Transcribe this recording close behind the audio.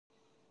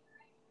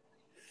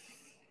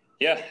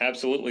Yeah,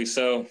 absolutely.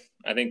 So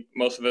I think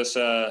most of us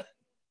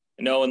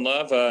know and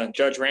love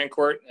Judge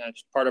Rancourt,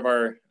 part of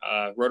our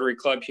Rotary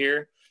Club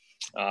here.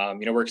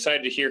 We're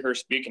excited to hear her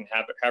speak and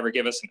have her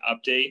give us an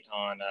update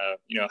on,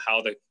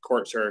 how the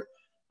courts are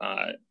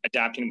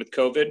adapting with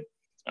COVID.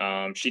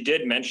 She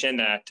did mention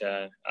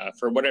that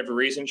for whatever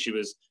reason, she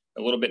was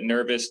a little bit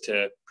nervous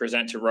to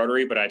present to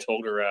Rotary, but I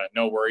told her,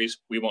 no worries,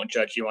 we won't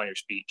judge you on your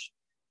speech.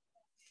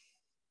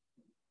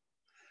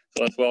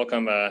 So let's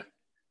welcome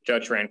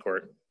Judge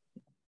Rancourt.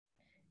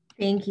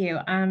 Thank you.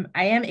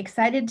 I am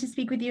excited to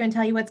speak with you and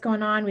tell you what's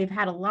going on. We've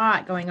had a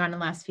lot going on in the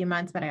last few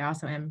months, but I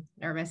also am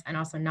nervous and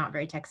also not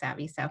very tech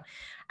savvy. So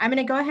I'm going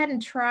to go ahead and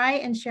try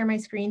and share my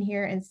screen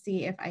here and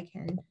see if I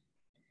can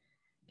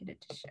get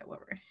it to show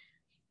what we're,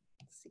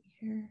 let's see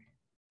here.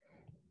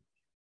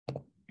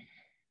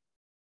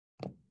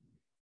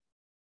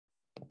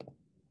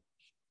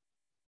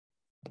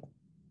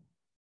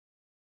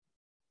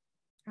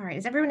 All right,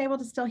 is everyone able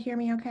to still hear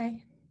me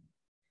okay?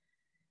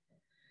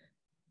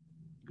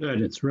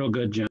 Good, it's real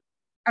good, Jen.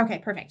 Okay,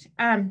 perfect.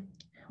 As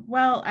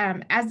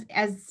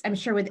I'm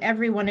sure with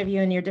every one of you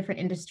in your different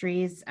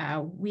industries,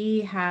 we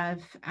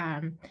have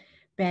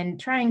been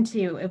trying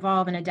to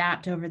evolve and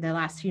adapt over the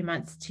last few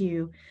months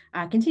to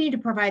continue to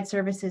provide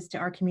services to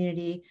our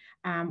community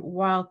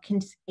while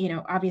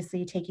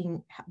obviously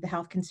taking the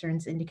health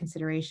concerns into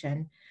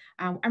consideration.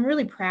 I'm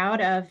really proud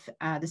of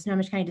the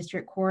Snohomish County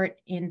District Court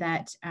in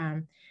that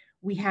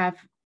we have,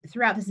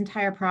 throughout this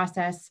entire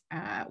process,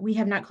 we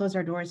have not closed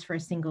our doors for a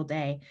single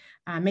day.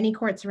 Many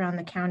courts around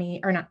the county,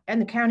 or not in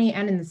the county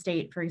and in the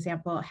state, for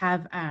example,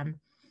 have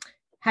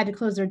had to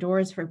close their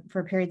doors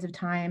for periods of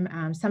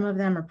time. Some of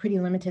them are pretty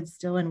limited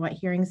still in what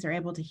hearings they're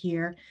able to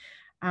hear.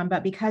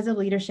 But because of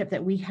leadership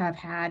that we have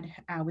had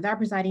with our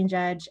presiding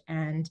judge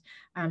and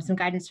some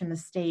guidance from the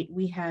state,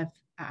 we have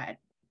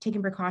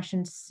taken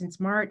precautions since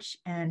March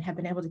and have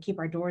been able to keep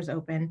our doors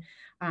open.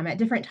 At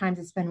different times,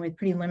 it's been with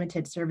pretty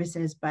limited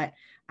services, but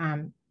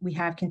we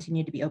have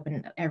continued to be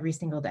open every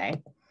single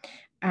day.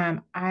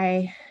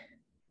 I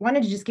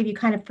wanted to just give you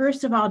kind of,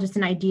 first of all, just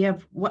an idea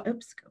of what,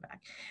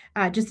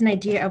 just an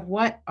idea of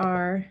what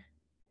our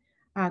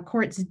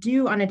courts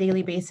do on a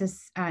daily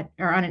basis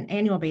or on an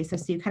annual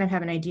basis. So you kind of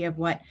have an idea of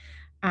what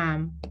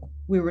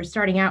we were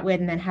starting out with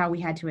and then how we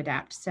had to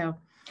adapt. So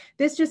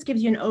this just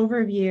gives you an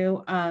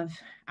overview of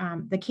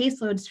the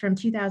caseloads from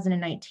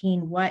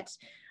 2019, what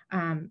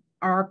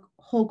our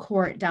whole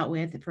court dealt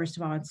with, first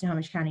of all, in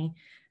Snohomish County.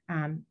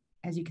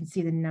 As you can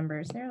see the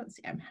numbers there, let's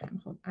see,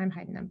 I'm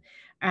hiding them.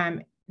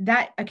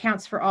 That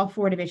accounts for all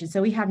 4 divisions.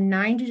 So we have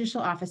 9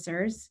 judicial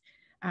officers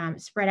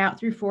spread out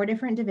through 4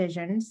 different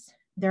divisions.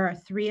 There are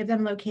 3 of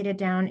them located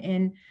down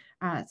in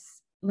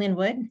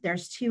Linwood.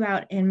 There's 2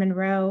 out in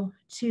Monroe,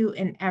 2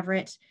 in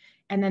Everett,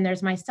 and then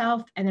there's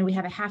myself, and then we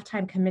have a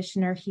half-time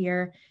commissioner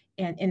here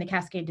in the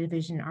Cascade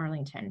Division in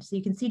Arlington. So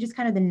you can see just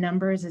kind of the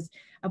numbers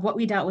of what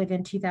we dealt with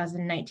in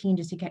 2019,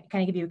 just to kind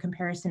of give you a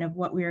comparison of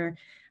what we're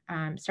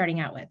starting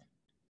out with.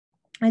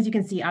 As you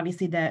can see,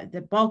 obviously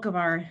the bulk of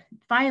our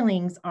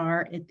filings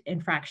are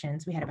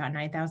infractions. We had about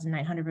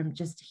 9,900 of them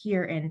just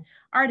here in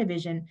our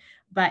division,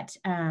 but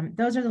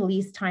those are the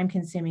least time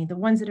consuming. The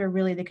ones that are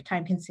really the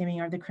time consuming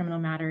are the criminal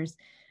matters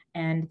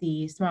and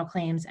the small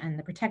claims and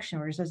the protection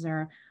orders. Those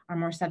are our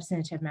more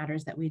substantive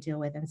matters that we deal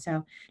with. And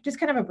so just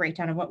kind of a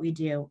breakdown of what we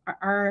do.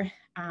 Our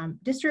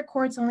district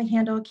courts only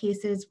handle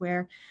cases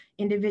where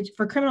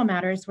for criminal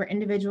matters where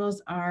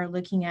individuals are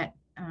looking at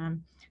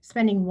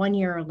spending 1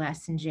 year or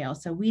less in jail.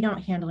 So we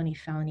don't handle any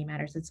felony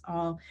matters. It's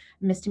all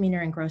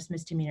misdemeanor and gross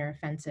misdemeanor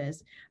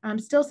offenses.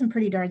 Still some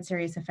pretty darn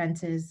serious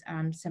offenses,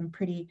 some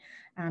pretty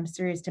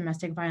serious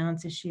domestic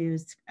violence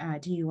issues,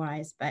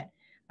 DUIs, but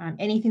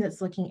anything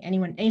that's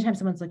anytime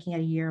someone's looking at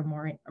a year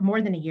or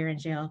more than a year in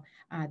jail,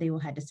 they will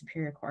head to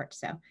Superior Court.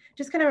 So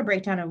just kind of a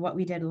breakdown of what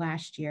we did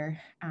last year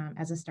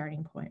as a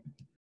starting point.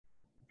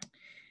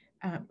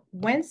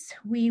 Once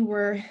we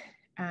were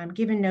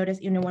given notice,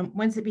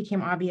 once it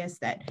became obvious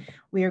that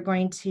we are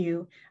going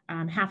to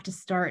have to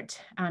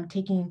start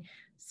making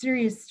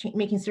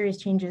serious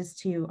changes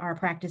to our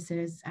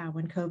practices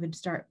when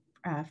COVID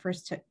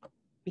first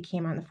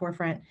became on the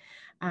forefront,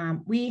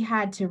 we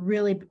had to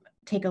really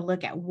take a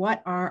look at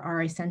what are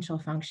our essential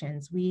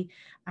functions. We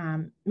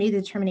made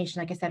the determination,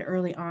 like I said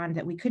early on,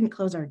 that we couldn't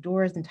close our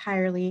doors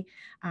entirely.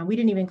 We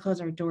didn't even close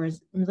our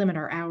doors, limit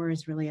our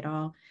hours really at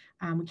all.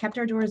 We kept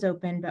our doors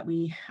open, but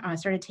we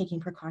started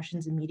taking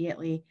precautions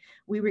immediately.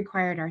 We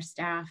required our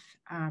staff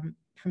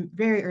from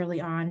very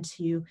early on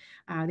to,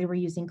 they were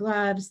using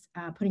gloves,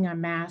 putting on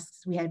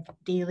masks. We had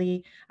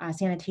daily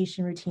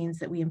sanitation routines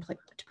that we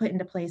put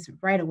into place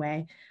right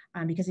away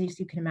because as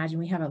you can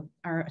imagine,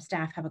 our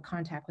staff have a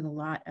contact with a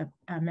lot of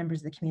members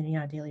of the community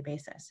on a daily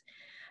basis.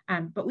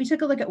 But we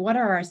took a look at what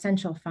are our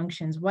essential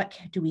functions, what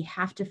do we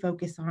have to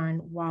focus on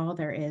while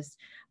there is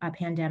a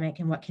pandemic,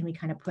 and what can we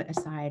kind of put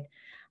aside.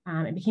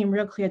 It became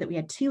real clear that we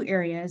had 2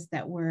 areas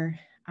that were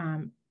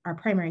our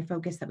primary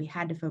focus that we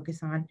had to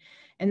focus on.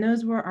 And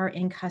those were our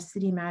in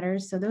custody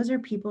matters. So those are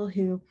people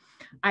who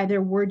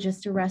either were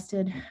just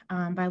arrested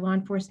by law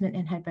enforcement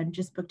and had been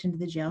just booked into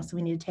the jail. So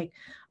we need to take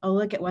a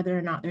look at whether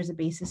or not there's a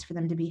basis for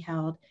them to be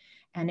held.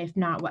 And if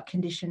not, what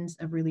conditions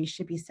of release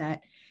should be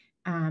set.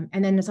 And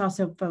then there's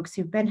also folks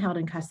who've been held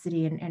in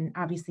custody and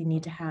obviously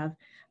need to have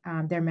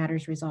their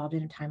matters resolved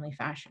in a timely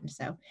fashion.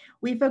 So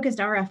we focused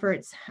our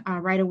efforts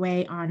right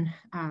away on,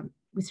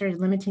 we started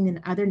limiting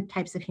the other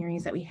types of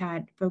hearings that we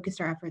had, focused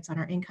our efforts on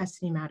our in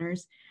custody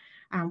matters.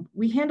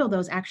 We handle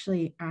those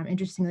actually,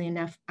 interestingly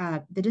enough,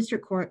 the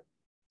district court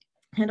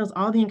handles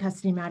all the in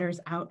custody matters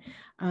out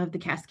of the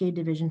Cascade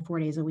Division 4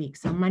 days a week.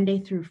 So Monday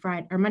through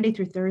Friday, or Monday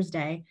through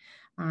Thursday,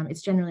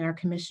 it's generally our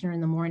commissioner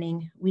in the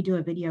morning. We do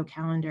a video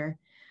calendar.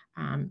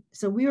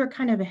 So we were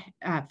kind of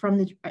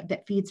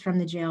that feeds from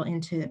the jail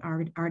into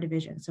our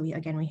division. So we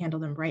handle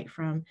them right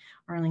from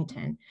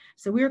Arlington.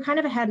 So we were kind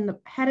of ahead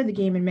of the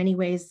game in many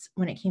ways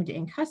when it came to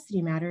in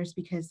custody matters,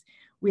 because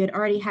we had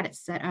already had it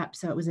set up.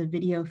 So it was a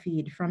video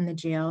feed from the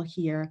jail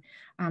here.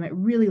 It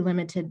really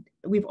limited,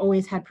 we've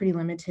always had pretty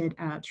limited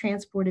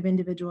transport of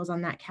individuals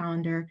on that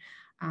calendar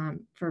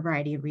for a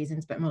variety of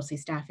reasons, but mostly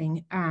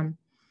staffing.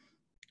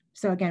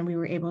 So again, we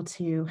were able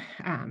to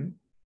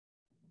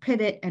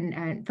pivot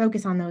and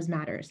focus on those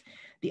matters.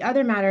 The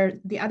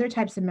other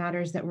types of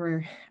matters that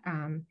were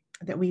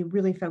that we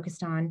really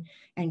focused on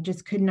and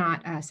just could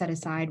not set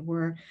aside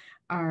were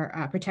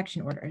our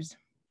protection orders.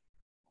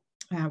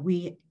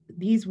 We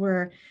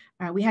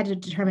had to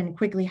determine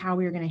quickly how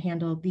we were going to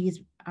handle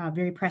these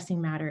very pressing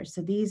matters.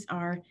 So these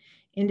are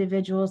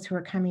individuals who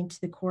are coming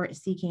to the court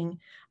seeking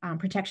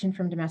protection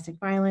from domestic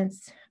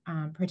violence,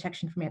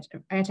 protection from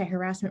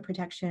anti-harassment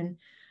protection,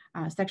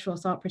 sexual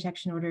assault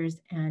protection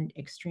orders, and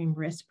extreme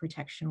risk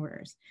protection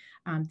orders.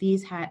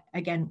 These had,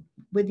 again,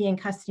 with the in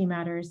custody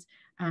matters,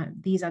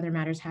 these other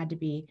matters had to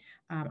be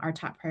our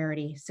top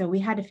priority. So we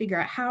had to figure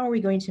out how are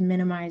we going to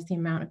minimize the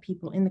amount of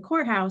people in the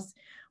courthouse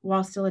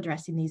while still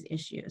addressing these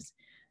issues.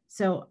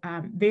 So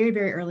very,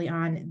 very early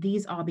on,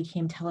 these all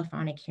became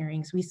telephonic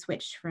hearings. We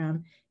switched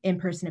from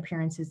in-person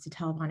appearances to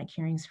telephonic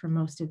hearings for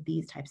most of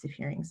these types of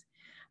hearings.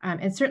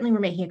 And certainly we're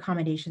making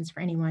accommodations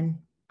for anyone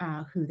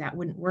who that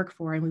wouldn't work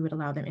for, and we would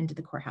allow them into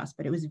the courthouse,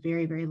 but it was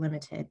very, very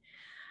limited.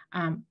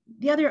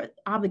 The other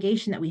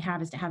obligation that we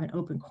have is to have an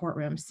open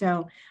courtroom.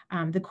 So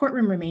the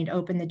courtroom remained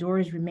open, the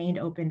doors remained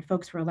open,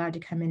 folks were allowed to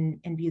come in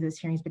and view those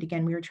hearings. But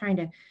again, we were trying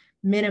to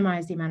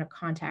minimize the amount of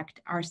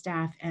contact our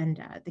staff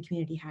and the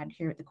community had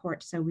here at the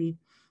court. So we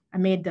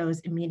made those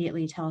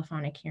immediately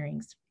telephonic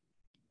hearings.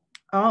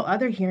 All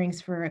other hearings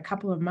for a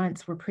couple of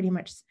months were pretty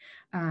much,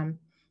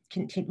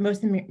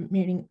 most of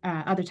the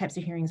other types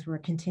of hearings were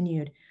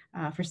continued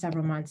for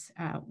several months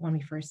when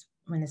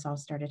this all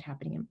started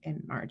happening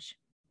in March.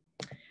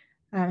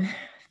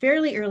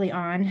 Fairly early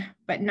on,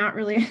 but not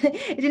really,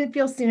 it didn't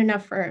feel soon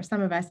enough for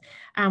some of us.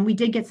 We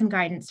did get some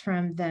guidance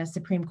from the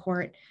Supreme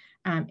Court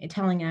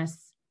telling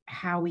us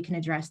how we can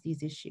address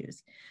these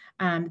issues.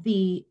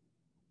 The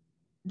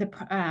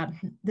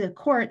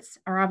courts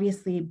are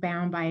obviously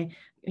bound by,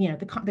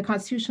 the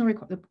constitutional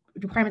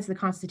requirements of the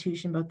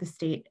Constitution, both the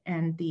state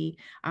and the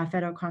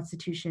federal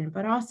Constitution,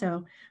 but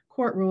also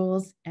court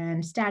rules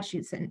and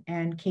statutes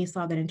and case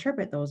law that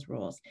interpret those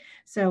rules.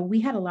 So we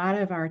had a lot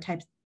of our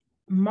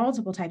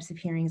multiple types of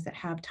hearings that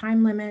have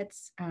time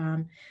limits,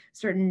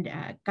 certain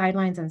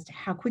guidelines as to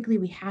how quickly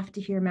we have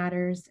to hear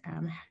matters.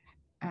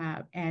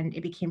 And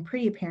it became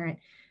pretty apparent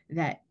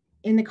that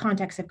in the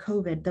context of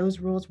COVID, those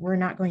rules were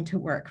not going to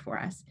work for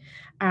us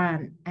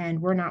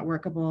and were not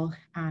workable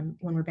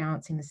when we're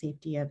balancing the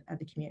safety of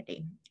the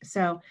community.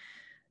 So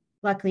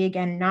luckily,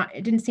 again,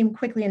 it didn't seem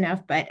quickly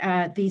enough, but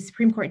the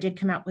Supreme Court did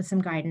come out with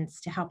some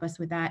guidance to help us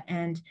with that.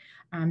 And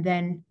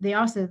then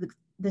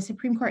the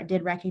Supreme Court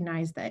did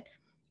recognize that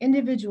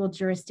individual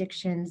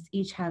jurisdictions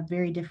each have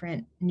very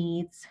different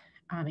needs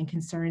and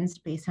concerns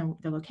based on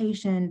the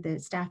location, the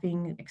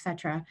staffing, et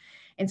cetera.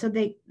 And so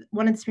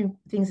one of the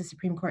things the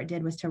Supreme Court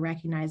did was to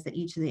recognize that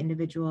each of the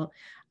individual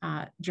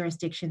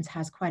jurisdictions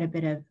has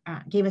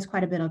gave us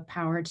quite a bit of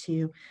power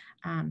to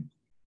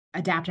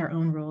adapt our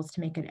own rules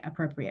to make it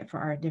appropriate for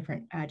our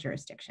different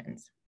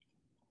jurisdictions.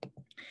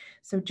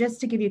 So just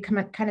to give you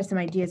kind of some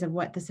ideas of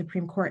what the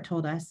Supreme Court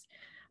told us,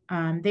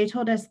 they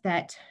told us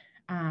that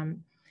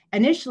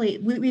initially,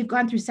 we've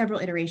gone through several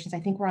iterations. I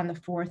think we're on the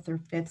 4th or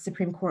 5th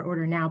Supreme Court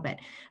order now, but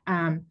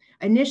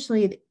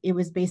initially it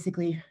was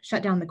basically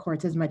shut down the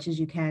courts as much as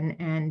you can,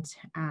 and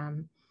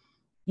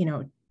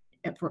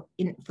for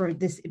a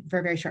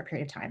very short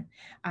period of time.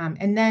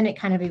 And then it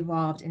kind of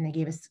evolved, and they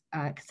gave us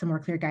some more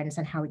clear guidance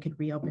on how we could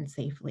reopen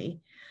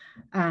safely.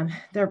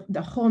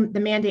 The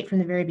mandate from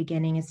the very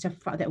beginning is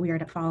that we are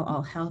to follow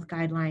all health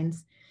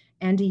guidelines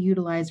and to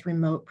utilize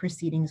remote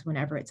proceedings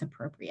whenever it's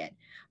appropriate.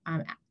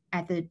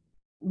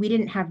 We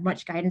didn't have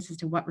much guidance as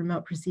to what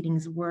remote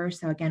proceedings were.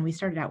 So again, we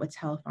started out with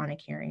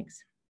telephonic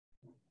hearings.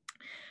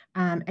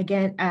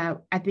 Again,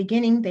 at the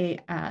beginning,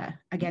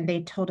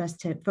 they told us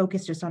to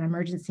focus just on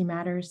emergency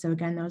matters. So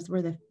again, those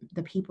were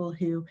the people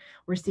who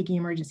were seeking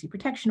emergency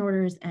protection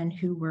orders and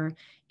who were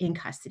in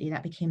custody.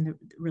 That became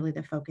really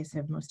the focus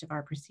of most of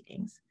our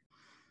proceedings.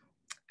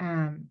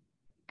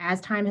 As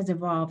time has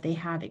evolved, they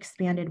have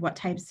expanded what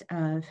types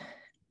of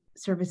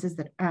services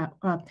that,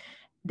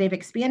 they've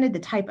expanded the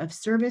type of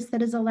service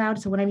that is allowed.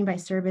 So what I mean by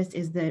service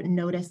is the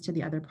notice to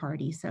the other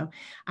party. So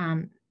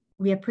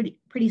we have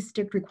pretty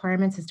strict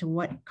requirements as to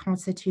what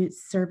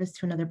constitutes service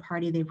to another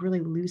party. They've really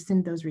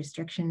loosened those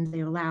restrictions. They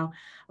allow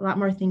a lot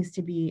more things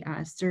to be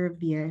served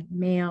via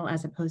mail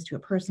as opposed to a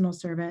personal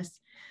service.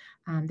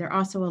 They're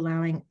also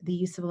allowing the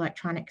use of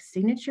electronic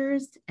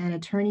signatures and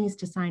attorneys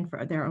to sign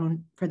for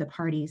the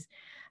parties.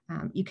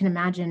 You can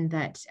imagine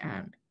that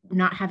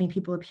not having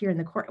people appear in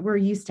the court, we're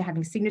used to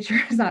having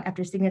signatures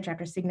after signature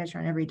after signature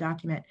on every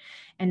document,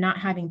 and not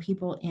having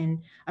people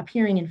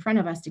appearing in front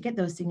of us to get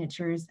those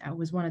signatures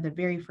was one of the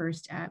very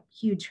first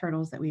huge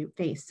hurdles that we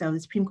faced. So the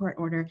Supreme Court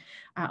order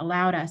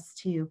allowed us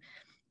to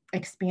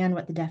expand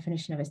what the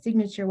definition of a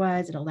signature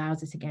was. It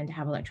allows us again to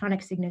have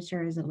electronic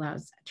signatures. It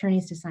allows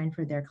attorneys to sign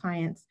for their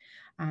clients,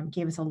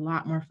 gave us a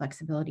lot more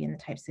flexibility in the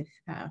types of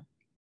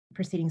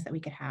proceedings that we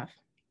could have.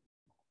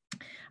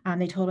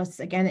 They told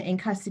us again that in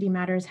custody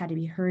matters had to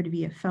be heard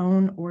via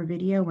phone or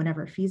video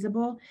whenever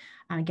feasible.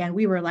 Again,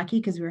 we were lucky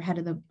because we were ahead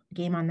of the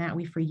game on that.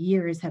 We for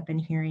years have been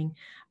hearing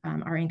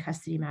our in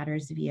custody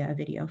matters via a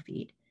video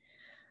feed.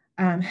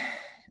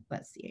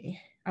 Let's see.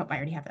 Oh, I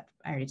already have that.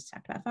 I already just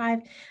talked about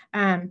 5.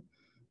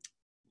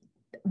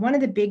 One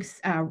of the big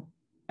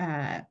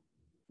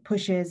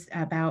pushes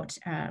about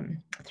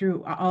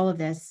through all of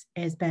this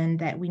has been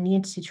that we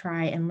need to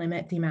try and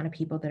limit the amount of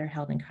people that are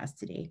held in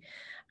custody.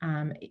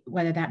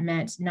 Whether that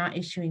meant not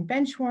issuing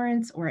bench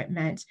warrants or it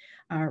meant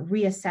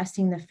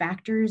reassessing the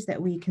factors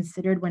that we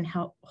considered when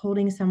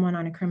holding someone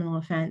on a criminal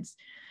offense.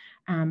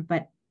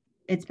 But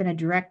it's been a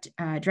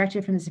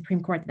directive from the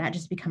Supreme Court that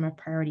just become a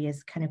priority,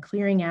 is kind of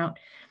clearing out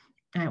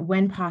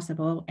when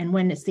possible and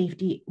when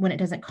it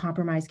doesn't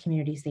compromise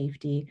community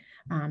safety,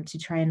 to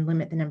try and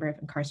limit the number of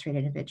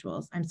incarcerated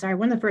individuals. I'm sorry,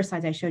 one of the first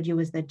slides I showed you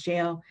was the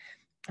jail.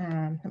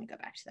 Let me go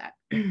back to that.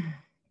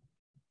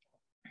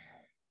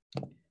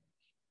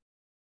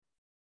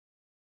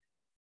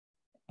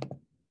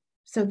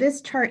 So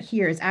this chart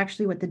here is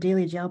actually what the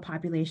daily jail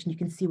population, you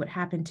can see what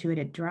happened to it.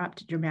 It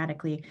dropped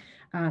dramatically.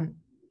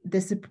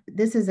 This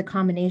is a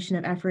combination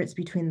of efforts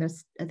between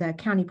the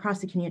county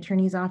prosecuting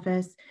attorney's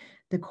office,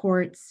 the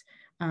courts,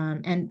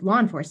 and law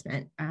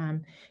enforcement.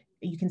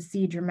 You can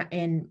see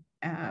in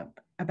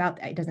about,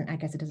 I guess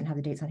it doesn't have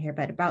the dates on here,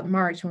 but about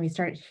March when we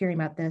started hearing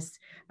about this,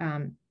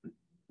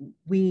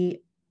 we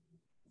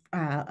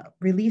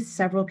released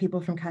several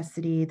people from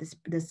custody.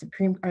 The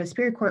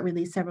Superior Court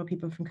released several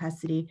people from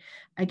custody.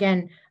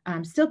 Again,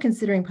 still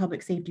considering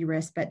public safety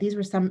risk, but these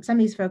were some of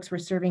these folks were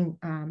serving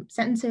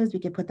sentences.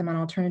 We could put them on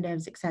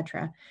alternatives, et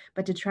cetera,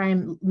 but to try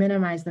and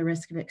minimize the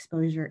risk of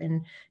exposure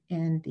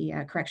in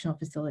the correctional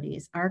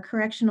facilities.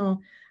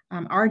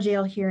 Our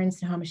jail here in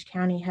Snohomish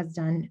County has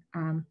done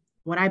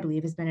what I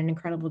believe has been an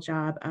incredible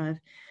job of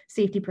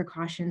safety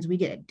precautions. We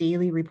get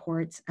daily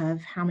reports of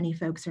how many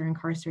folks are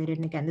incarcerated.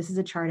 And again, this is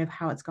a chart of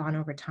how it's gone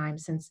over time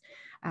since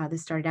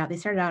this started out. They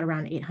started out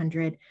around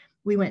 800.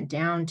 We went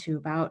down to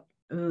about,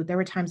 there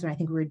were times when I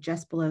think we were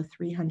just below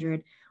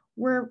 300.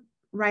 We're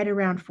right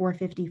around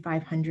 450,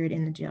 500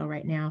 in the jail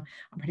right now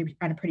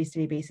on a pretty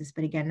steady basis.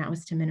 But again, that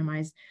was to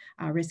minimize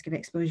risk of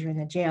exposure in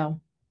the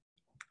jail.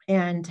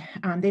 And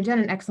they've done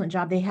an excellent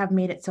job. They have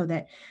made it so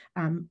that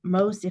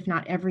most, if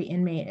not every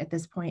inmate at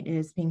this point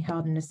is being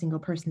held in a single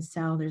person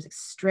cell. There's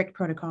strict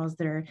protocols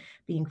that are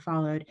being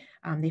followed.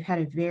 They've had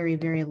a very,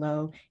 very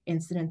low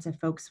incidence of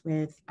folks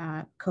with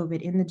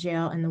COVID in the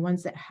jail. And the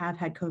ones that have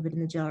had COVID in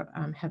the jail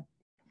have,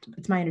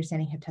 it's my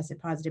understanding, have tested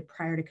positive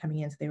prior to coming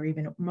in. So they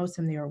were most of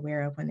them they were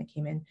aware of when they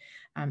came in.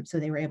 So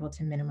they were able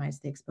to minimize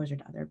the exposure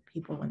to other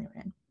people when they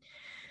were in.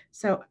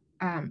 So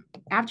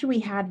after we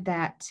had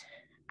that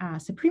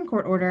Supreme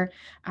Court order,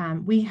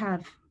 we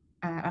have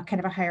a kind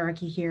of a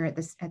hierarchy here at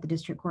the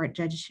district court.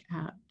 Judge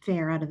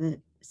Fair out of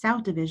the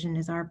South Division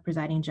is our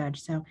presiding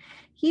judge. So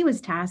he was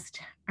tasked,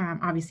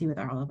 obviously with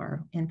all of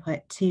our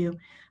input, to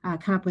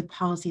come up with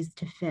policies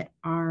to fit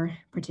our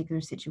particular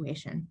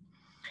situation.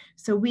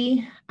 So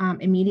we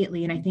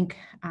immediately, and I think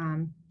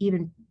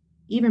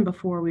even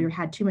before we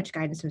had too much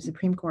guidance from the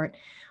Supreme Court,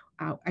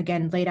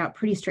 again, laid out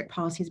pretty strict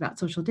policies about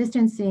social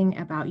distancing,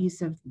 about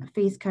use of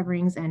face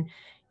coverings. And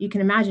you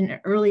can imagine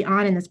early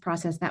on in this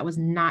process, that was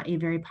not a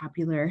very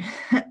popular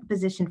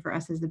position for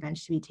us as the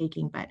bench to be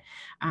taking. But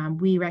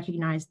we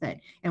recognize that,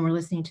 and we're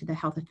listening to the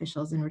health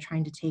officials, and we're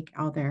trying to take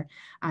all their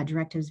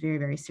directives very,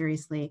 very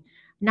seriously,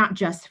 not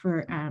just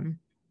for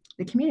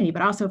the community,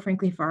 but also,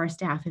 frankly, for our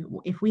staff.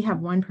 If we have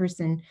one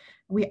person,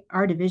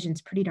 our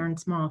division's pretty darn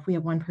small. If we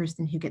have one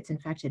person who gets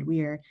infected,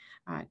 we are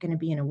going to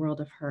be in a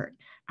world of hurt.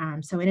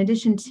 So in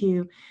addition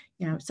to,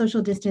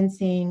 social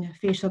distancing,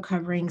 facial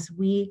coverings,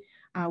 we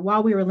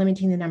while we were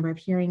limiting the number of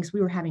hearings,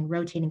 we were having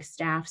rotating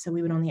staff. So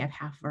we would only have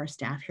half of our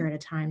staff here at a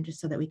time, just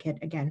so that we could,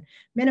 again,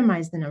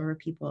 minimize the number of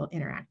people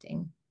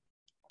interacting.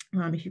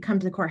 If you come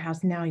to the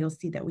courthouse now, you'll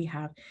see that we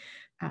have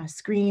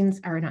screens,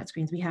 or not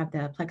screens, we have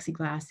the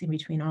plexiglass in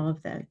between all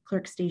of the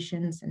clerk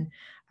stations,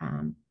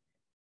 and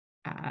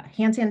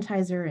hand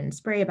sanitizer and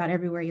spray about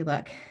everywhere you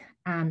look.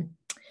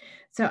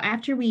 So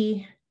after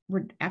we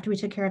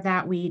took care of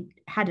that, we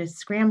had to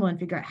scramble and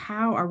figure out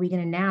how are we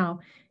going to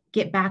now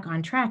get back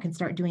on track and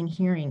start doing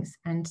hearings.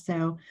 And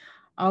so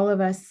all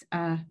of us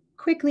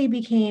quickly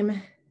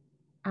became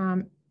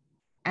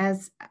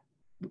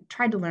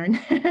tried to learn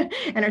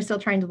and are still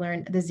trying to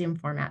learn the Zoom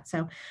format.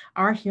 So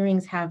our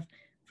hearings have,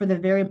 for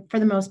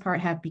the most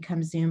part, have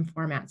become Zoom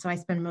format. So I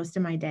spend most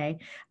of my day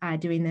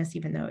doing this,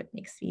 even though it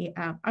makes me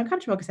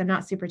uncomfortable because I'm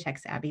not super tech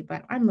savvy,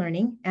 but I'm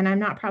learning, and I'm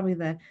not probably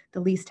the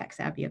least tech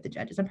savvy of the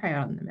judges. I'm probably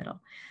out in the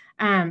middle.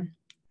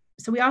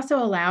 So we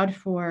also allowed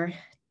for,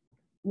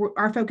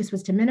 our focus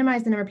was to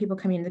minimize the number of people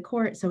coming into the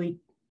court. So we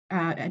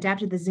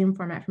adapted the Zoom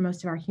format for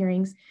most of our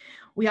hearings.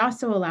 We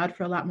also allowed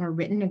for a lot more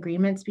written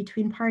agreements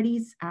between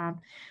parties.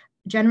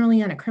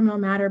 Generally, on a criminal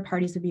matter,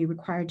 parties would be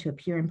required to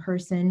appear in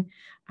person.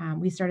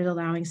 We started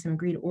allowing some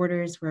agreed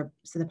orders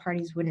so the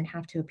parties wouldn't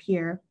have to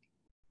appear.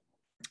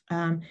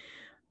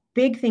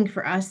 Big thing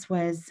for us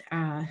was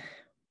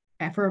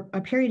for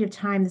a period of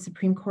time, the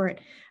Supreme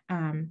Court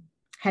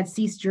had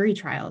ceased jury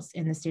trials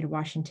in the state of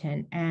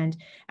Washington. And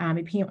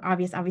it became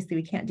obvious, obviously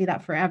we can't do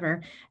that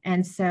forever.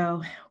 And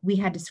so we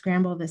had to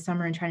scramble this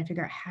summer and try to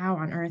figure out how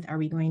on earth are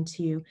we going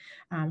to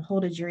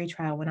hold a jury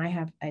trial when I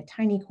have a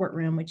tiny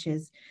courtroom, which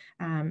is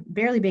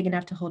barely big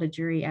enough to hold a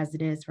jury as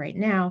it is right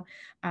now,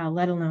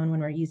 let alone when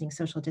we're using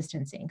social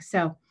distancing.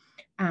 So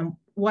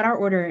what our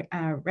order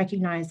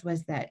recognized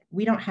was that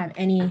we don't have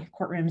any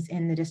courtrooms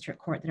in the district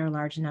court that are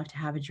large enough to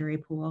have a jury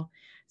pool.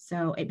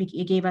 So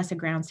it gave us a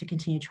grounds to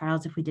continue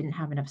trials if we didn't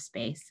have enough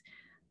space.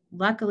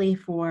 Luckily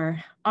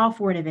for all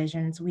 4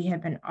 divisions, we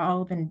have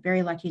all been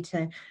very lucky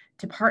to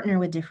partner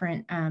with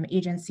different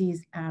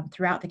agencies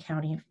throughout the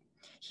county.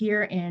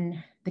 Here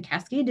in the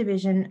Cascade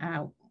Division,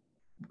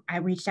 I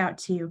reached out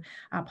to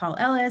Paul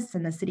Ellis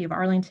and the city of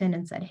Arlington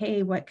and said,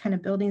 hey, what kind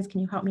of buildings can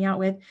you help me out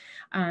with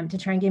to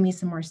try and give me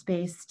some more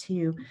space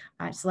to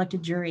select a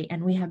jury?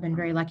 And we have been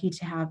very lucky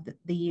to have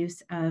the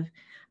use of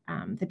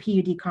the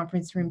PUD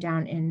conference room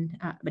down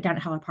at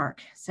Heller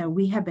Park. So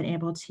we have been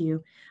able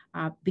to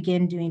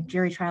begin doing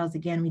jury trials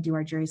again. We do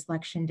our jury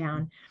selection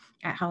down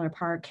at Heller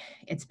Park.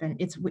 I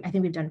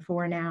think we've done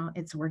 4 now.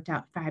 It's worked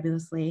out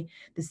fabulously.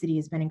 The city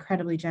has been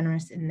incredibly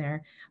generous in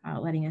their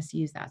letting us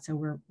use that. So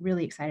we're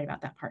really excited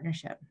about that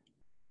partnership.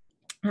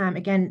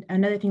 Again,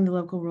 another thing the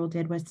local rule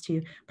did was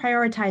to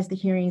prioritize the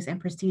hearings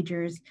and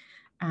procedures,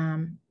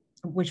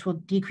 which will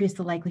decrease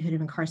the likelihood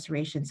of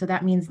incarceration. So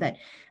that means that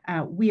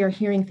we are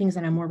hearing things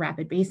on a more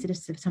rapid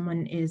basis. If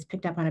someone is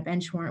picked up on a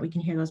bench warrant, we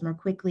can hear those more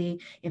quickly.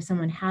 If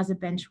someone has a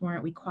bench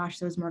warrant, we quash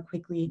those more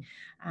quickly.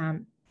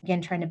 Again,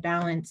 trying to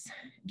balance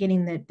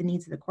getting the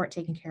needs of the court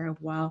taken care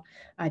of while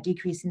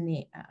decreasing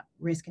the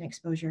risk and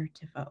exposure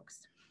to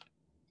folks.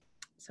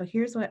 So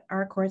here's what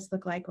our courts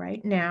look like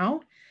right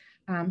now.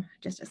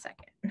 Just a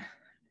second.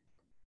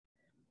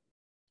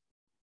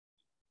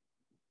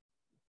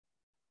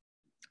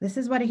 This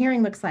is what a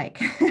hearing looks like.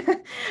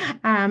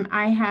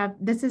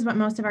 This is what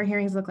most of our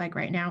hearings look like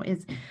right now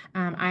is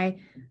I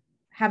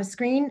have a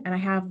screen and I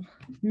have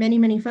many,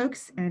 many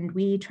folks, and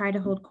we try to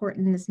hold court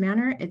in this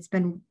manner. It's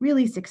been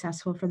really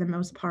successful for the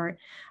most part.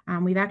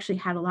 We've actually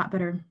had a lot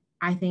better,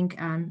 I think,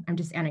 I'm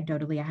just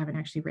anecdotally, I haven't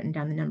actually written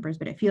down the numbers,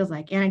 but it feels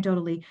like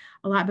anecdotally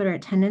a lot better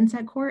attendance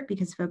at court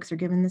because folks are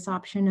given this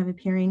option of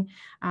appearing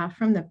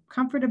from the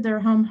comfort of their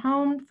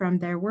home, from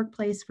their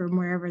workplace, from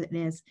wherever it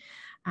is.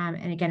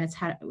 And again,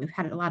 we've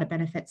had a lot of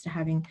benefits to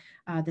having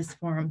this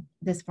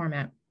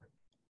format.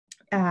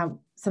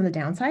 Some of the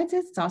downsides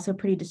is it's also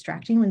pretty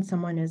distracting when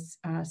someone is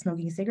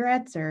smoking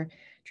cigarettes or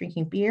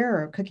drinking beer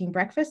or cooking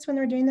breakfast when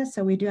they're doing this.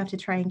 So we do have to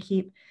try and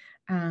keep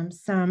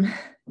some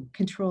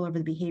control over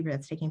the behavior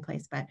that's taking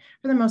place. But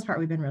for the most part,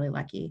 we've been really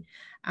lucky.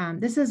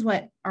 This is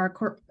what our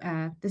court,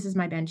 this is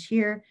my bench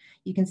here.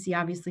 You can see,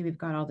 obviously, we've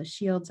got all the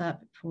shields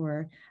up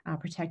for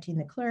protecting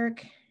the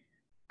clerk,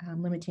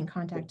 limiting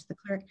contact to the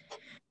clerk.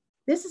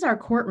 This is our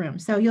courtroom.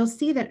 So you'll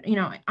see that,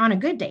 on a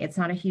good day, it's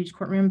not a huge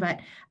courtroom, but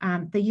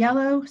the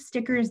yellow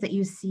stickers that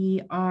you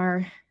see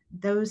are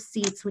those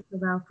seats which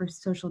allow for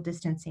social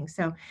distancing.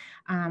 So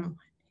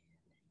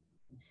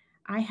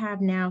I have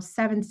now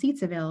 7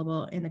 seats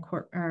available in the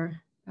court, or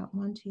about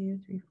 1, 2,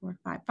 3, 4,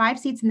 5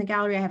 seats in the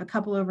gallery. I have a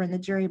couple over in the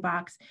jury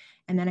box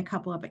and then a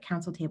couple up at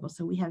counsel table.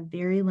 So we have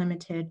very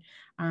limited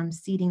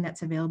seating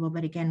that's available.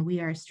 But again, we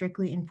are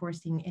strictly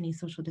enforcing any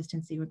social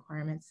distancing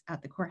requirements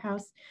at the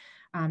courthouse.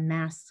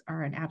 Masks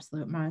are an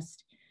absolute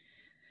must.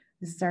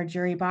 This is our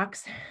jury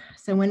box.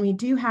 So when we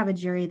do have a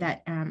jury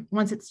that,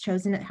 once it's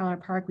chosen at Heller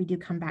Park, we do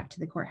come back to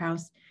the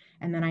courthouse,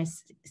 and then I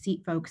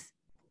seat folks,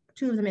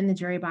 2 of them in the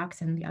jury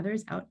box and the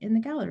others out in the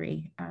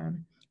gallery,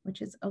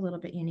 which is a little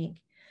bit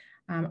unique.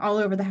 All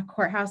over the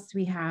courthouse,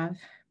 we have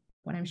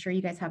what I'm sure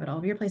you guys have at all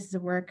of your places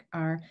of work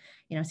are,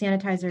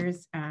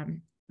 sanitizers,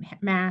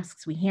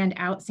 masks. We hand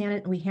out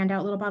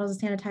little bottles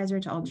of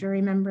sanitizer to all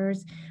jury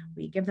members.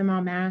 We give them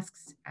all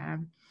masks.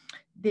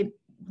 The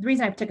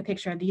reason I took a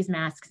picture of these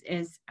masks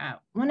is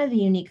one of the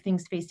unique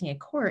things facing a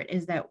court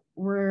is that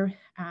we're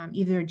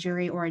either a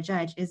jury or a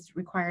judge is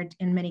required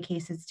in many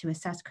cases to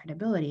assess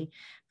credibility.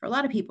 For a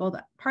lot of people,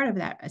 part of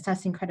that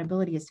assessing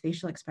credibility is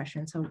facial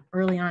expression. So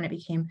early on, it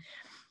became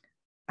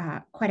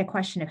quite a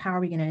question of how are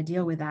we going to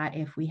deal with that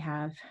if we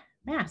have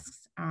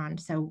masks on.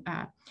 So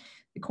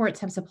the courts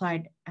have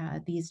supplied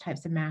these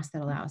types of masks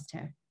that allow us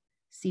to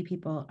see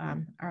people.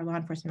 Our law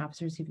enforcement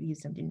officers who've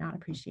used them do not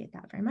appreciate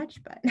that very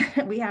much,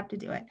 but we have to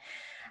do it.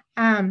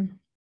 I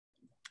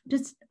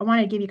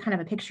want to give you kind of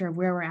a picture of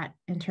where we're at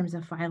in terms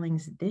of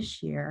filings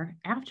this year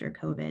after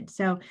COVID.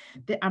 So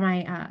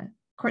my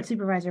court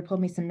supervisor pulled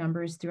me some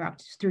numbers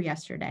through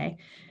yesterday.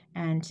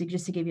 And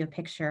just to give you a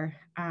picture,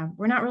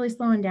 we're not really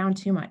slowing down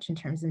too much in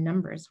terms of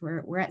numbers.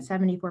 We're at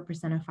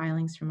 74% of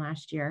filings from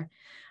last year.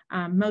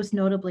 Most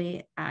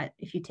notably,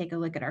 if you take a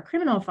look at our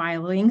criminal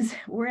filings,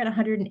 we're at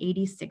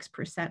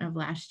 186% of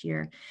last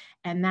year.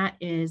 And that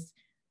is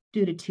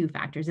due to two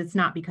factors. It's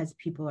not because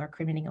people are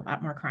committing a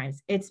lot more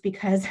crimes. It's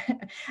because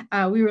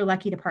we were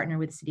lucky to partner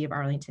with the city of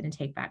Arlington and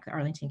take back the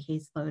Arlington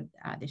caseload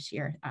this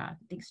year.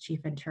 Thanks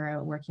Chief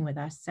Ventura working with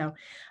us. So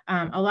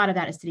a lot of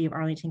that is city of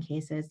Arlington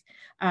cases,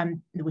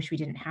 which we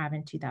didn't have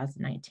in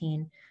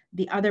 2019.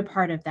 The other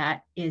part of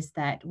that is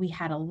that we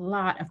had a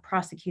lot of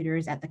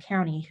prosecutors at the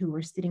county who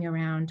were sitting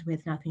around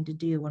with nothing to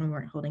do when we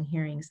weren't holding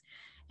hearings.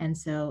 And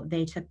so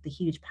they took the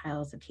huge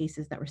piles of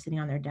cases that were sitting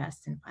on their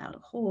desks and filed a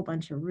whole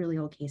bunch of really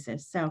old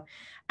cases. So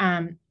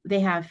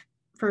they have,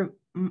 for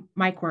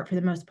my court, for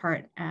the most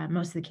part,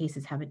 most of the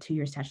cases have a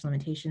 2-year statute of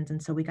limitations.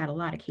 And so we got a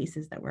lot of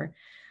cases that were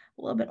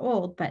a little bit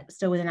old, but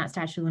still within that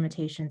statute of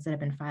limitations that have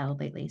been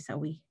filed lately. So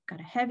we got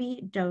a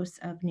heavy dose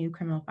of new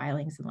criminal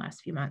filings in the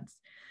last few months.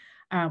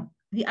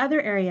 The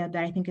other area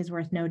that I think is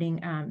worth noting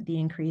the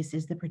increase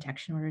is the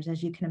protection orders.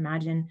 As you can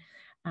imagine,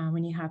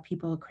 when you have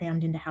people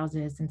crammed into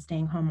houses and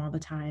staying home all the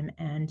time,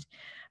 and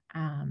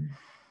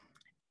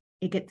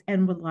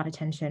with a lot of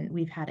tension,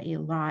 we've had a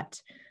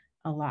lot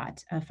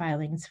of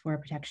filings for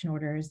protection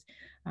orders.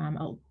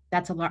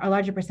 That's a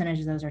larger percentage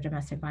of those are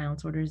domestic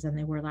violence orders than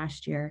they were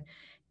last year.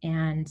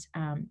 And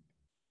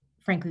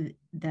frankly,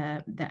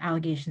 the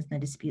allegations and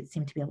the disputes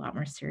seem to be a lot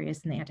more serious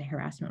than the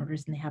anti-harassment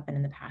orders than they have been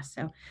in the past.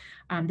 So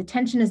the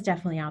tension is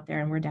definitely out there,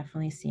 and we're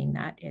definitely seeing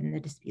that in the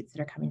disputes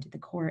that are coming to the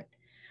court.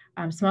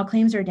 Small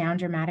claims are down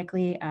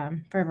dramatically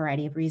for a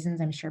variety of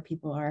reasons. I'm sure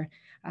people are,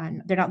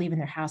 they're not leaving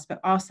their house, but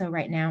also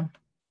right now,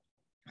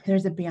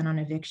 there's a ban on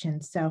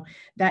evictions. So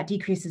that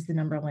decreases the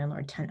number of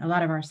landlord-tenant. A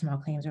lot of our small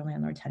claims are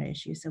landlord-tenant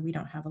issues. So we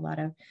don't have a lot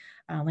of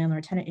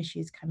landlord-tenant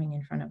issues coming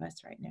in front of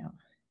us right now.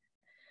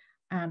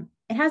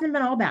 It hasn't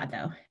been all bad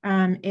though.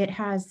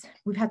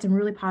 We've had some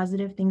really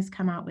positive things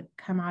come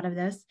out of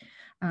this.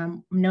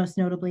 Most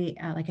notably,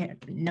 like I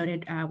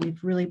noted, we've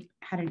really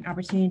had an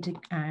opportunity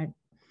to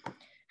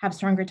have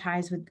stronger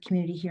ties with the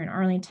community here in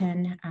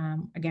Arlington.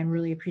 Again,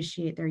 really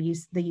appreciate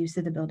the use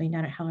of the building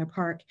down at Heller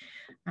Park.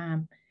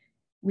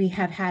 We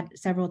have had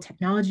several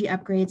technology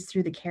upgrades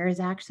through the CARES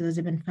Act. So those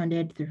have been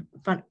funded through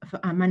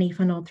money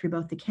funneled through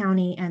both the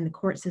county and the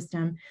court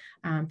system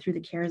through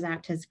the CARES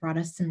Act has brought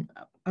us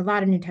a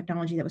lot of new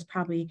technology that was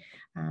probably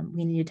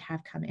we needed to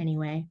have come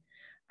anyway.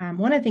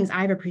 One of the things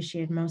I've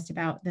appreciated most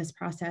about this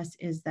process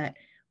is that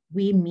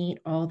we meet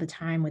all the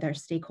time with our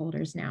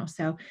stakeholders now.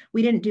 So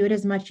we didn't do it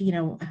as much,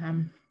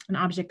 an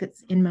object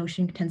that's in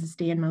motion tends to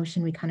stay in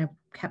motion. We kind of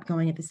kept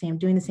going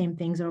doing the same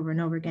things over and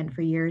over again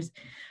for years.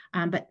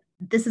 But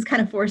this has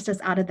kind of forced us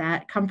out of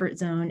that comfort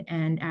zone.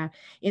 And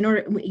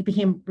it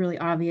became really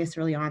obvious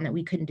early on that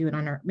we couldn't do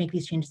it make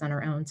these changes on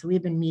our own. So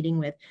we've been meeting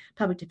with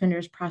public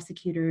defenders,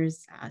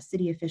 prosecutors,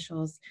 city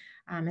officials,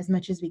 as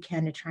much as we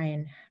can to try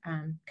and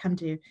come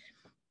to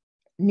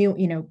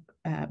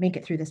make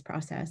it through this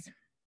process.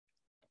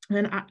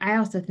 And I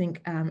also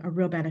think a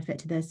real benefit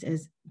to this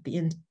is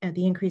the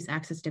increased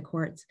access to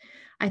courts.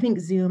 I think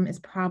Zoom is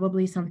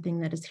probably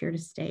something that is here to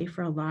stay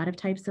for a lot of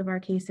types of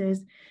our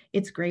cases.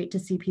 It's great to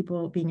see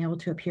people being able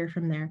to appear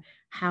from their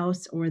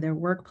house or their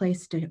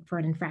workplace for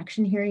an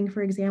infraction hearing,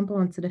 for example,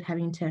 instead of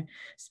having to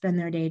spend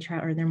their day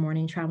or their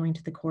morning traveling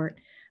to the court.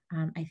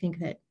 I think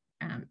that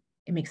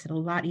it makes it a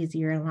lot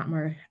easier and a lot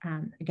more,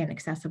 again,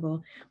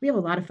 accessible. We have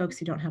a lot of folks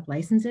who don't have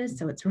licenses,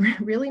 so it's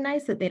really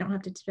nice that they don't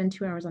have to spend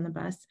 2 hours on the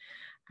bus.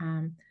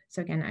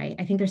 So again,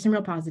 I think there's some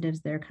real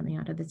positives that are coming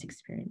out of this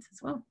experience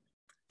as well.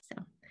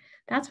 So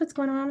that's what's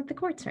going on at the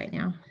courts right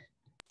now.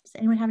 Does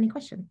anyone have any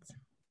questions?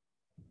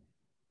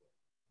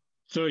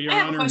 So Your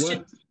Honor,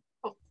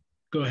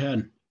 go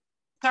ahead.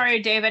 Sorry,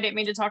 Dave, I didn't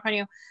mean to talk on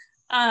you.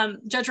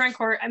 Judge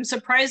Rancourt, I'm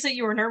surprised that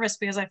you were nervous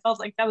because I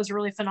felt like that was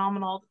really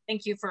phenomenal.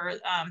 Thank you for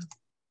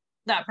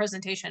that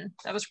presentation.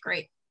 That was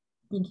great.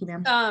 Thank you,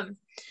 ma'am.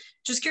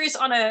 Just curious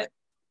on a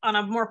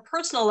more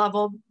personal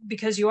level,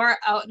 because you are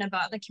out and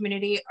about in the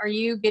community, are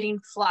you getting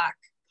flack?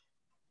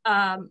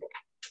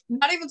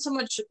 Not even so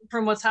much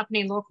from what's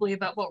happening locally,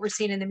 but what we're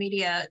seeing in the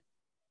media.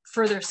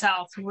 further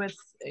south with,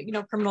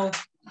 criminals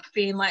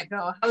being let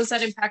go. How is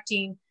that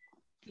impacting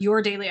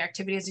your daily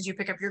activities? Did you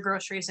pick up your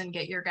groceries and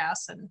get your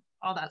gas and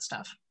all that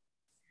stuff?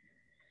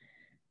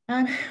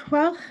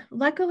 Well,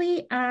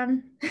 luckily,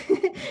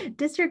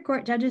 district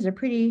court judges are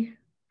pretty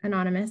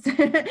anonymous.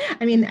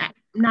 I mean,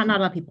 not a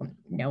lot of people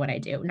know what I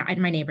do.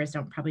 My neighbors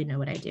don't probably know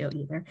what I do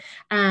either.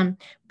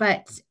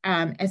 But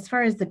as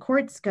far as the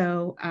courts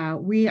go,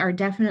 we are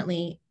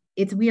definitely,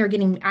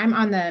 I'm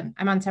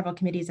on several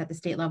committees at the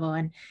state level,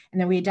 and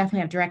then we definitely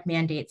have direct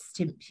mandates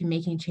to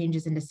making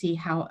changes and to see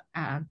how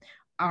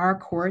our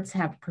courts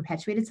have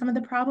perpetuated some of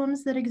the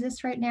problems that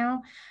exist right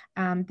now.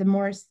 The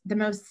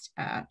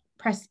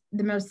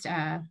most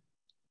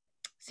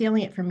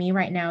salient for me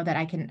right now that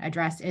I can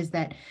address is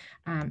that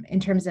in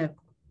terms of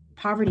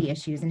poverty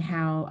issues and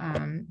how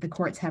the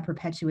courts have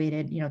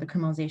perpetuated, the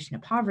criminalization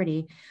of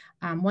poverty.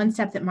 One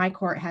step that my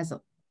court,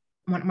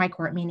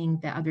 meaning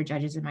the other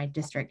judges in my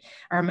district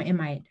or in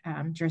my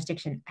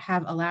jurisdiction,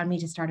 have allowed me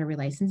to start a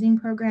relicensing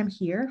program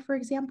here, for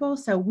example.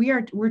 So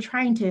we're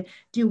trying to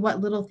do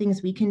what little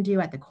things we can do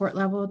at the court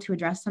level to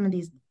address some of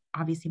these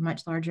obviously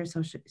much larger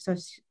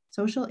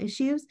social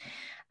issues.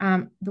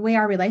 The way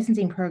our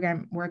relicensing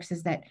program works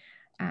is that,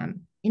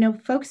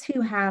 folks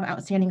who have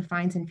outstanding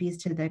fines and fees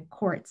to the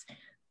courts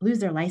lose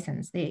their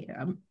license. They,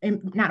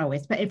 not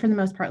always, but for the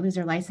most part, lose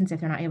their license if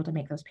they're not able to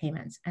make those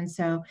payments. And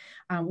so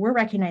we're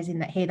recognizing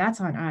that, hey,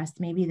 that's on us.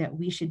 Maybe that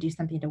we should do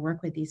something to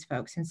work with these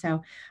folks. And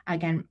so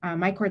again,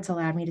 my courts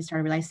allowed me to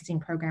start a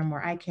relicensing program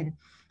where I can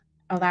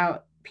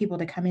allow people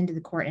to come into the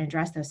court and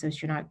address those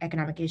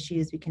socioeconomic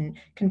issues. We can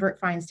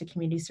convert fines to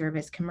community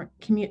service, convert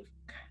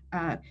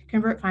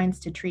fines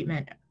to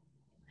treatment.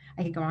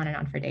 I could go on and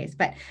on for days,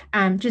 but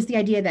just the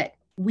idea that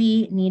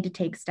we need to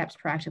take steps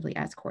proactively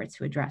as courts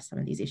to address some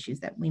of these issues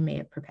that we may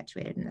have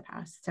perpetuated in the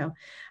past. So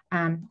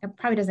it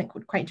probably doesn't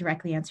quite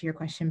directly answer your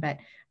question, but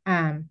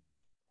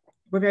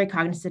we're very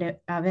cognizant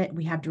of it.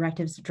 We have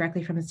directives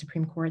directly from the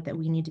Supreme Court that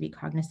we need to be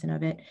cognizant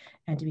of it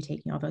and to be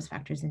taking all those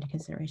factors into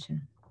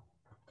consideration.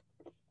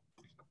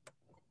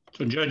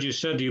 So Judge, you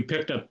said you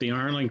picked up the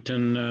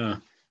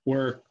Arlington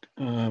work,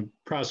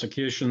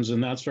 prosecutions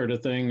and that sort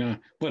of thing.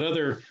 What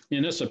other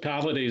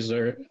municipalities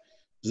is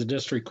the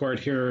district court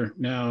here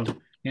now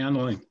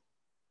handling?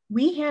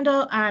 We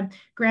handle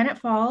Granite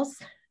Falls,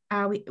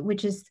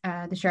 which is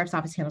the sheriff's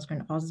office handles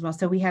Granite Falls as well.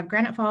 So we have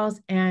Granite Falls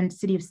and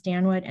City of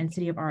Stanwood and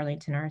City of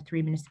Arlington are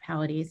 3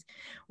 municipalities.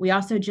 We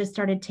also just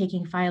started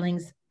taking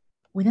filings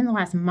within the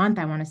last month,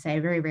 I want to say,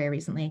 very, very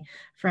recently,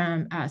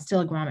 from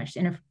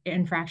Stillaguamish,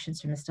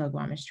 infractions from the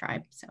Stillaguamish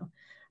tribe. So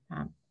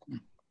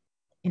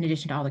in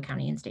addition to all the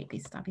county and state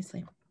cases,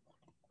 obviously.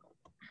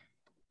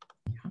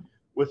 Yeah.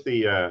 With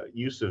the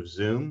use of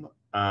Zoom,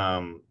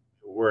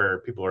 where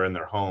people are in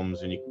their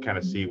homes and you can kind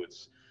of see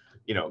what's,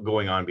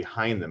 going on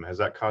behind them, has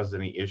that caused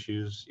any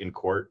issues in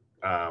court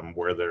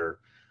where they're,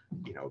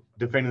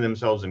 defending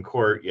themselves in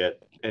court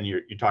yet, and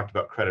you talked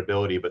about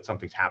credibility, but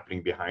something's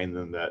happening behind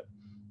them that,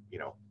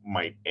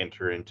 might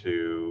enter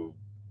into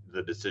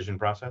the decision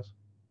process?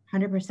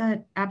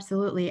 100%,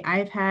 absolutely.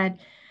 I've had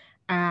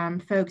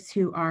folks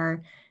who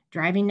are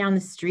driving down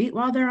the street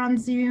while they're on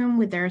Zoom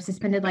with their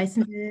suspended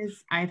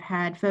licenses. I've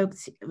had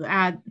folks,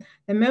 the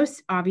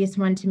most obvious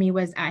one to me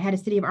was I had a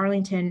City of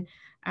Arlington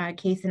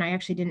case, and I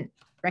actually didn't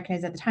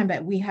recognize at the time,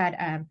 but we had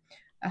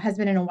a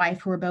husband and a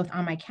wife who were both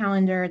on my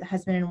calendar, the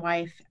husband and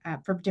wife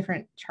for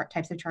different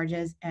types of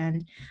charges.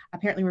 And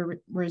apparently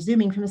we're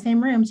Zooming from the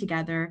same room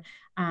together.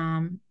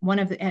 And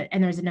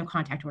there's a no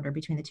contact order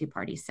between the two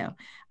parties. So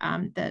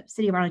the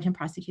City of Arlington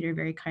prosecutor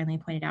very kindly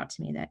pointed out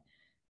to me that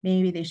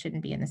maybe they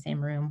shouldn't be in the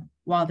same room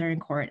while they're in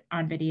court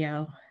on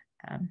video.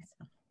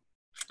 So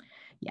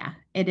yeah,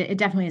 it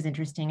definitely is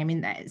interesting. I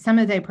mean, some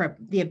of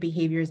the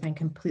behavior has been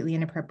completely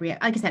inappropriate.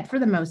 Like I said, for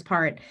the most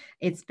part,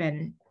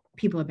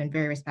 people have been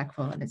very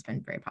respectful and it's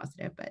been very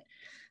positive, but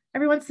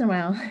every once in a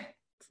while,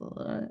 it's a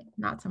little,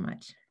 not so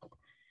much.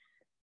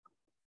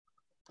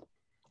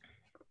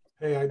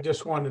 Hey, I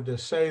just wanted to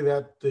say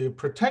that the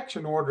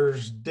protection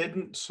orders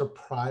didn't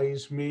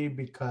surprise me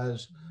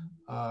because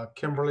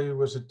Kimberly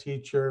was a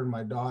teacher and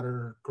my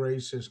daughter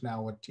Grace is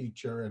now a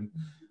teacher, and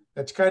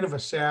that's kind of a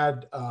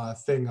sad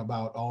thing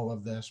about all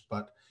of this,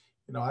 but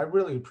I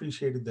really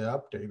appreciated the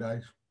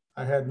update.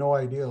 I had no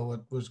idea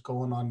what was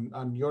going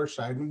on your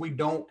side, and we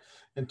don't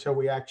until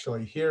we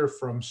actually hear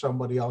from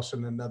somebody else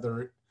in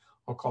another,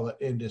 I'll call it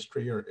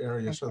industry or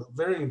area. So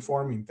very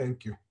informing.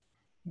 Thank you.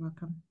 You're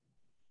welcome.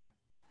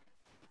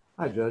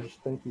 Hi, Judge.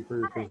 Thank you for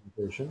your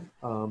presentation.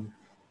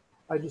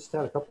 I just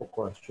had a couple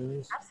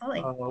questions.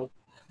 Absolutely.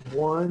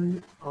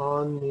 One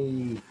on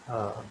the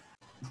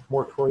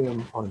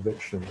moratorium on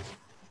evictions.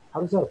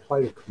 How does that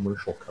apply to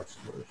commercial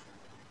customers?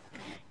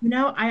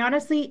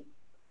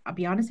 I'll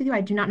be honest with you,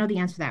 I do not know the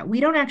answer to that. We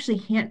don't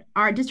actually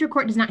our district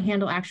court does not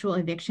handle actual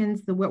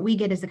evictions. What we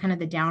get is the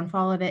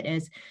downfall of it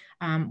is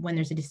when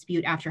there's a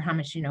dispute after how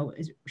much,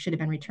 should have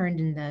been returned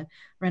in the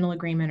rental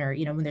agreement, or,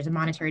 when there's a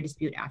monetary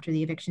dispute after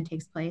the eviction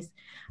takes place.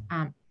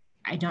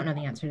 I don't know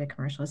the answer to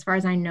commercial. As far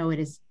as I know, it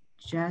is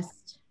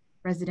just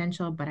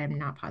residential, but I'm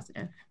not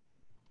positive.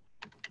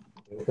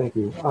 Thank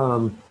you.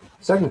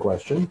 Second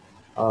question.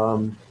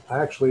 I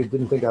actually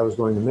didn't think I was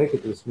going to make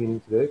it to this meeting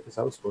today because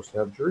I was supposed to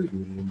have jury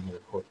duty in the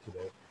court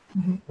today.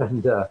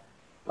 And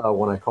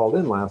when I called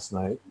in last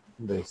night,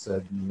 they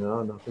said,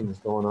 no, nothing's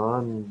going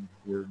on.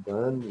 You're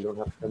done. You don't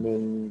have to come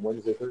in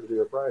Wednesday, Thursday,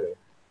 or Friday.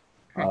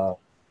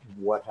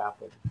 What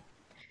happened?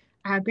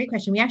 Great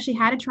question. We actually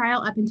had a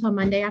trial up until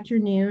Monday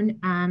afternoon.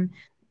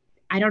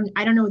 I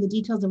don't know the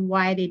details of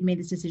why they'd made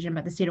this decision,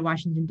 but the state of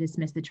Washington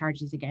dismissed the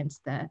charges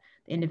against the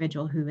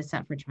individual who was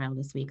set for trial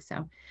this week.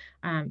 So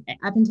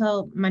up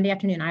until Monday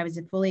afternoon, I was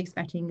fully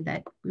expecting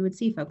that we would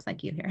see folks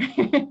like you here.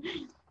 Yeah.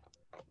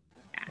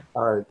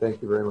 All right,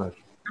 thank you very much.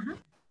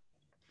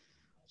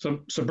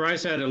 So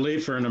Bryce had to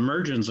leave for an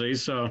emergency,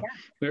 so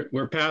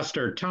we're past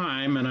our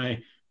time, and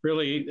I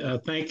really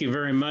thank you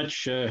very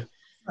much,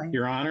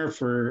 Your Honor,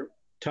 for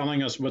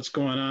telling us what's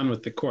going on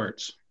with the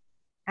courts.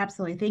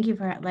 Absolutely. Thank you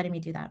for letting me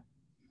do that.